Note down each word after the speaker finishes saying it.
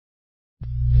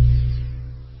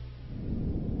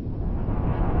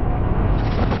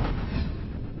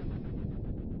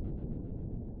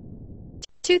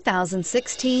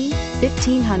2016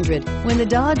 1500. When the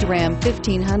Dodge Ram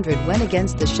 1500 went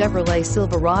against the Chevrolet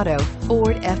Silverado,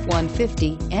 Ford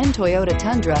F-150, and Toyota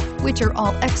Tundra, which are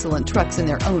all excellent trucks in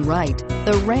their own right,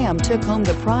 the Ram took home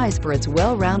the prize for its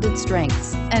well-rounded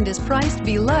strengths and is priced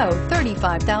below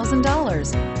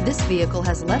 $35,000. This vehicle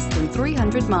has less than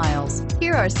 300 miles.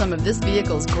 Here are some of this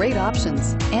vehicle's great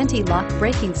options: anti-lock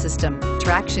braking system,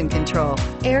 traction control,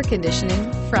 air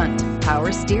conditioning, front,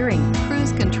 power steering,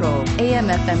 cruise control,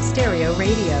 AM/FM stereo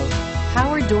radio,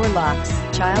 power door locks,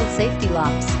 child safety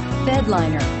locks, bed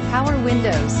liner, power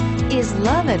windows. Is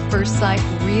love at first sight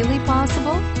really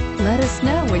possible? Let us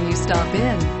know when you stop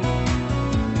in.